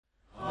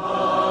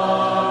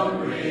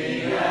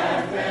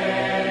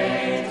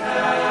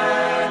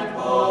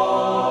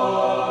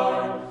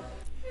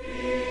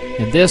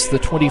In this, the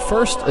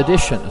 21st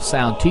edition of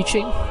Sound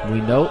Teaching, we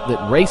note that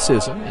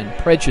racism and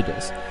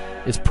prejudice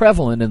is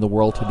prevalent in the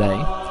world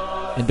today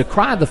and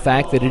decry the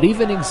fact that it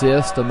even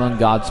exists among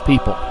God's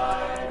people.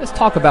 Let's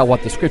talk about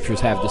what the Scriptures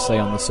have to say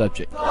on the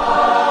subject.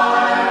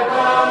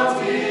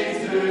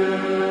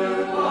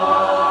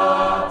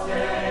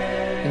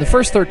 In the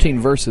first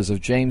 13 verses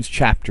of James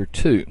chapter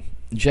 2,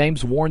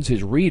 James warns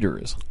his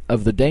readers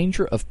of the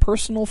danger of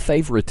personal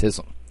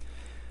favoritism.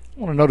 I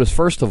want to notice,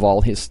 first of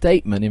all, his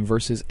statement in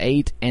verses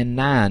 8 and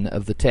 9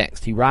 of the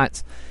text. He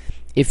writes,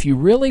 "If you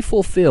really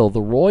fulfill the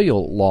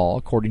royal law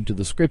according to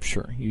the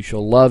Scripture, you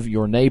shall love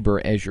your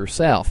neighbor as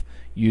yourself.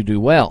 You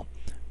do well.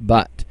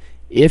 But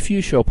if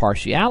you show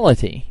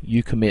partiality,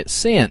 you commit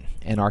sin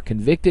and are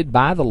convicted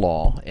by the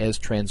law as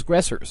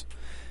transgressors."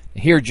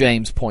 Here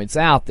James points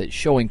out that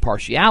showing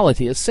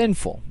partiality is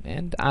sinful,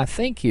 and I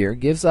think here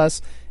gives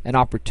us an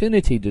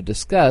opportunity to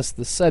discuss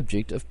the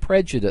subject of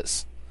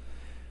prejudice.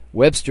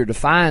 Webster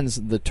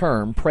defines the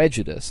term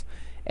prejudice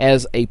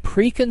as a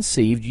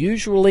preconceived,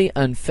 usually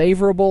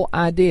unfavorable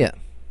idea.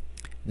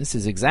 This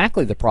is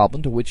exactly the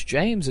problem to which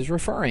James is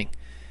referring.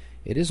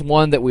 It is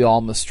one that we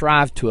all must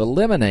strive to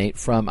eliminate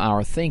from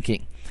our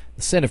thinking.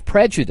 The sin of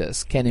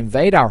prejudice can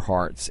invade our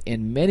hearts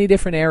in many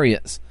different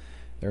areas.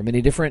 There are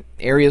many different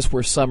areas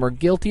where some are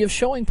guilty of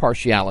showing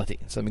partiality.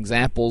 Some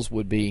examples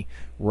would be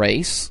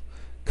race,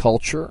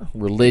 culture,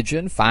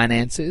 religion,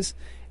 finances,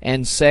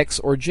 and sex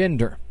or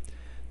gender.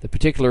 The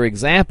particular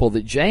example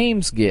that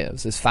James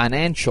gives is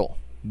financial,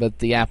 but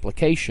the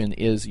application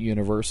is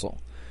universal.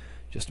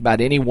 Just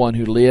about anyone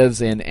who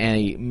lives in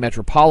a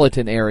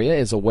metropolitan area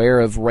is aware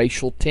of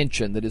racial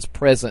tension that is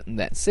present in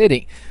that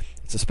city.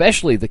 It's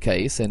especially the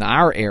case in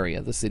our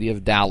area, the city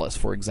of Dallas,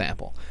 for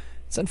example.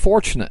 It's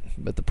unfortunate,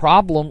 but the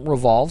problem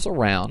revolves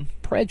around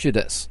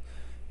prejudice,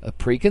 a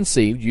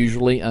preconceived,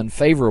 usually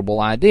unfavorable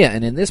idea,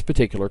 and in this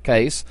particular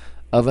case,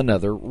 of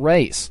another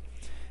race.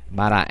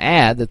 Might I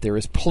add that there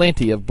is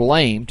plenty of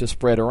blame to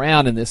spread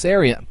around in this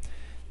area.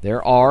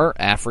 There are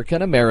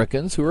African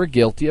Americans who are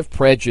guilty of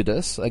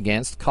prejudice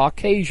against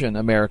Caucasian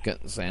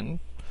Americans, and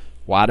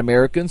white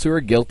Americans who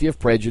are guilty of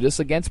prejudice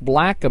against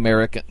black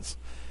Americans.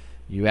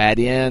 You add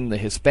in the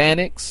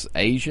Hispanics,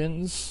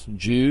 Asians,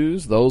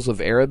 Jews, those of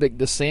Arabic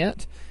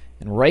descent,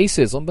 and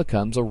racism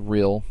becomes a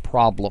real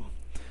problem.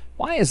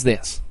 Why is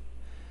this?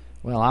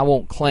 Well, I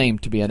won't claim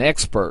to be an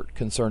expert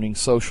concerning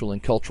social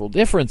and cultural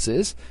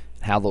differences,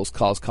 how those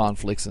cause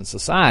conflicts in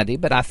society,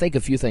 but I think a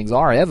few things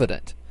are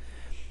evident.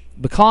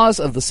 Because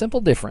of the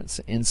simple difference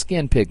in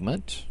skin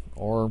pigment,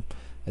 or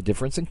a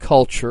difference in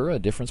culture, a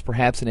difference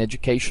perhaps in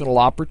educational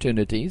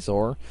opportunities,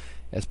 or,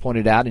 as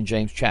pointed out in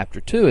James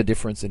chapter 2, a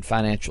difference in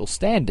financial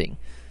standing,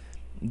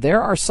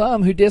 there are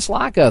some who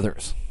dislike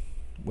others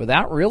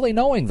without really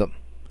knowing them.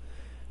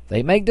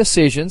 They make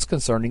decisions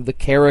concerning the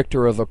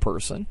character of a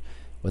person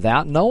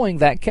without knowing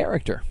that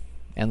character,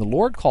 and the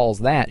Lord calls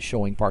that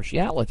showing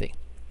partiality.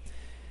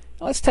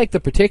 Now, let's take the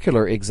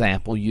particular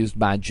example used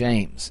by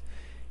James.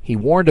 He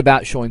warned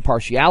about showing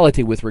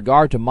partiality with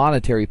regard to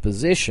monetary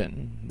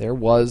position. There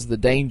was the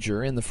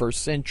danger in the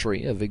first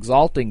century of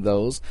exalting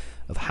those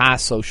of high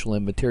social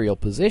and material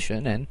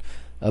position and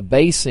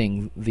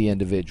abasing the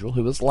individual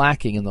who was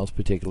lacking in those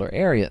particular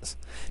areas.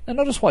 Now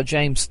notice what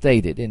James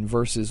stated in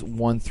verses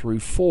 1 through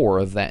 4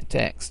 of that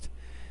text.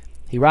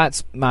 He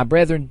writes, "My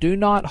brethren, do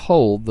not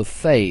hold the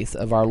faith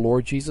of our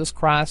Lord Jesus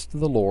Christ,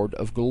 the Lord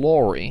of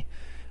glory,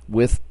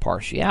 with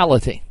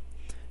partiality.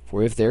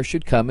 For if there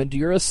should come into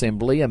your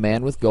assembly a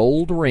man with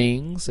gold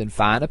rings and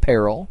fine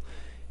apparel,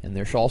 and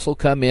there shall also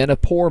come in a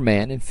poor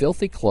man in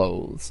filthy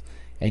clothes,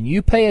 and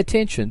you pay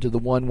attention to the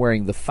one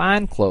wearing the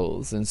fine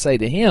clothes, and say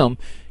to him,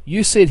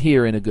 'You sit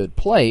here in a good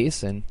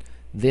place,' and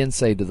then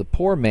say to the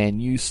poor man,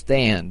 'You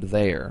stand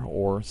there,'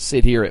 or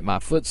 'Sit here at my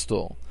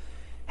footstool,'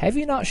 have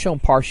you not shown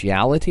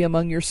partiality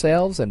among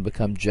yourselves and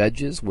become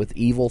judges with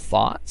evil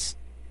thoughts?"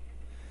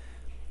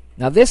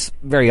 Now this,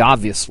 very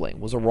obviously,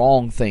 was a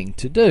wrong thing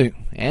to do,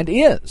 and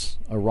is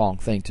a wrong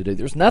thing to do.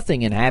 There's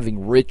nothing in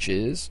having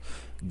riches,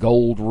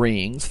 gold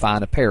rings,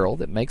 fine apparel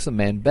that makes a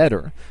man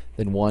better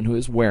than one who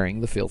is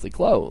wearing the filthy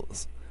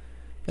clothes.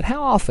 But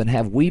how often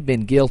have we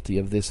been guilty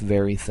of this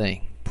very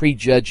thing,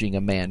 prejudging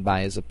a man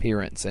by his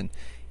appearance, and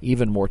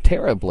even more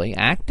terribly,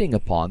 acting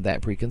upon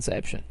that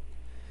preconception?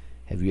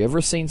 Have you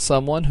ever seen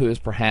someone who is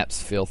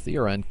perhaps filthy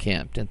or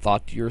unkempt and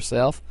thought to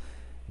yourself,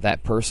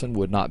 that person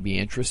would not be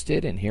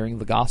interested in hearing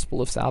the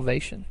gospel of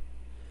salvation?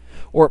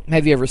 Or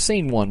have you ever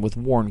seen one with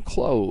worn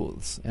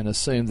clothes and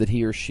assumed that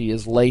he or she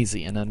is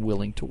lazy and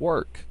unwilling to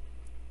work?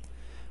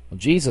 Well,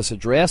 Jesus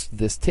addressed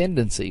this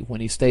tendency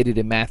when he stated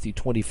in Matthew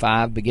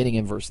 25, beginning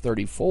in verse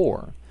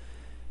 34,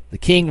 "The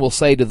king will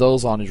say to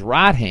those on his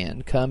right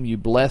hand, 'Come, you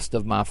blessed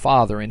of my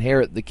Father,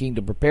 inherit the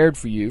kingdom prepared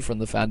for you from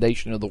the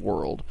foundation of the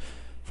world.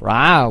 For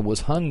I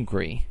was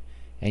hungry,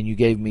 and you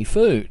gave me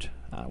food.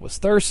 I was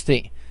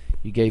thirsty,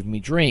 you gave me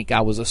drink.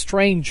 I was a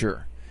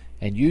stranger,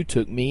 and you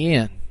took me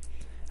in.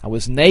 I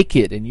was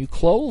naked, and you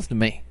clothed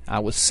me. I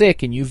was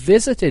sick, and you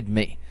visited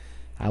me.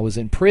 I was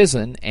in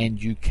prison,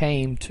 and you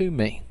came to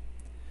me.'"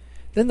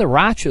 Then the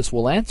righteous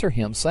will answer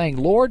him, saying,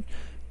 Lord,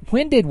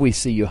 when did we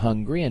see you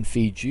hungry and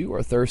feed you,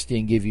 or thirsty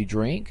and give you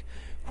drink?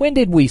 When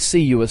did we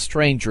see you a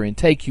stranger and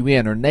take you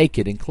in, or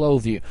naked and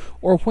clothe you?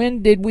 Or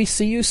when did we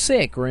see you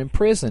sick or in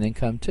prison and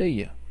come to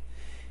you?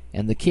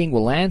 And the king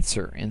will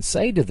answer and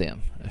say to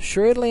them,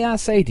 Assuredly I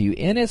say to you,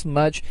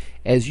 inasmuch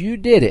as you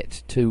did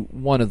it to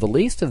one of the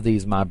least of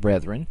these my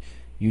brethren,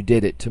 you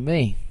did it to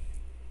me.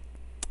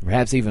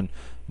 Perhaps even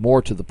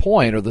more to the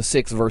point are the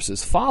 6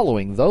 verses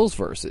following those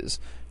verses,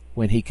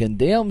 when he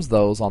condemns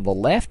those on the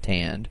left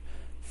hand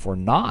for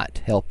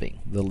not helping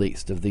the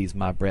least of these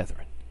my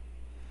brethren.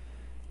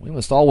 We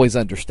must always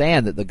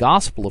understand that the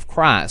gospel of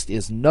Christ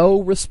is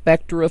no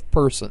respecter of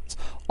persons.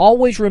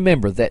 Always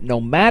remember that no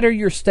matter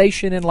your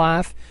station in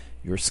life,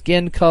 your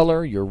skin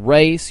color, your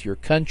race, your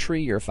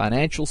country, your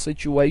financial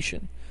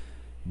situation,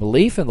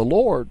 belief in the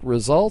Lord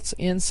results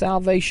in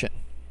salvation.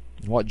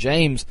 What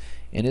James,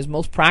 in his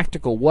most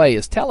practical way,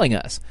 is telling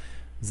us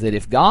is that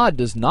if God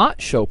does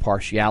not show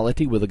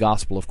partiality with the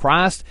gospel of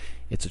Christ,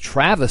 it's a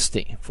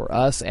travesty for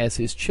us as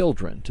his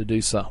children to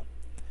do so.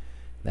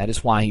 That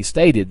is why he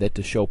stated that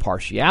to show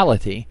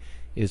partiality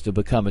is to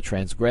become a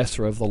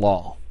transgressor of the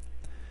law.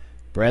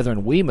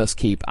 Brethren, we must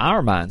keep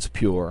our minds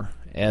pure,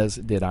 as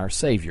did our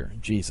Savior,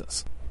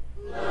 Jesus.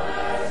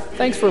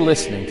 Thanks for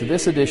listening to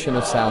this edition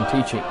of Sound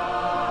Teaching.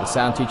 The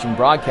Sound Teaching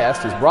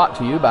broadcast is brought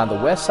to you by the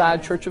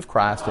Westside Church of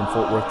Christ in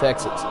Fort Worth,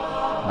 Texas.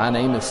 My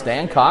name is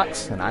Stan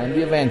Cox, and I am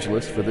the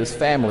evangelist for this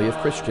family of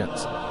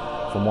Christians.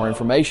 For more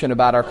information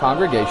about our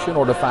congregation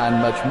or to find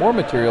much more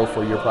material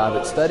for your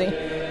private study,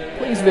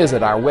 please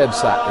visit our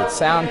website at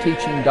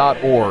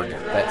soundteaching.org.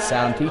 That's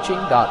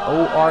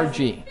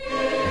soundteaching.org.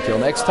 Until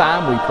next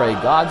time, we pray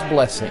God's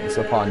blessings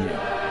upon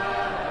you.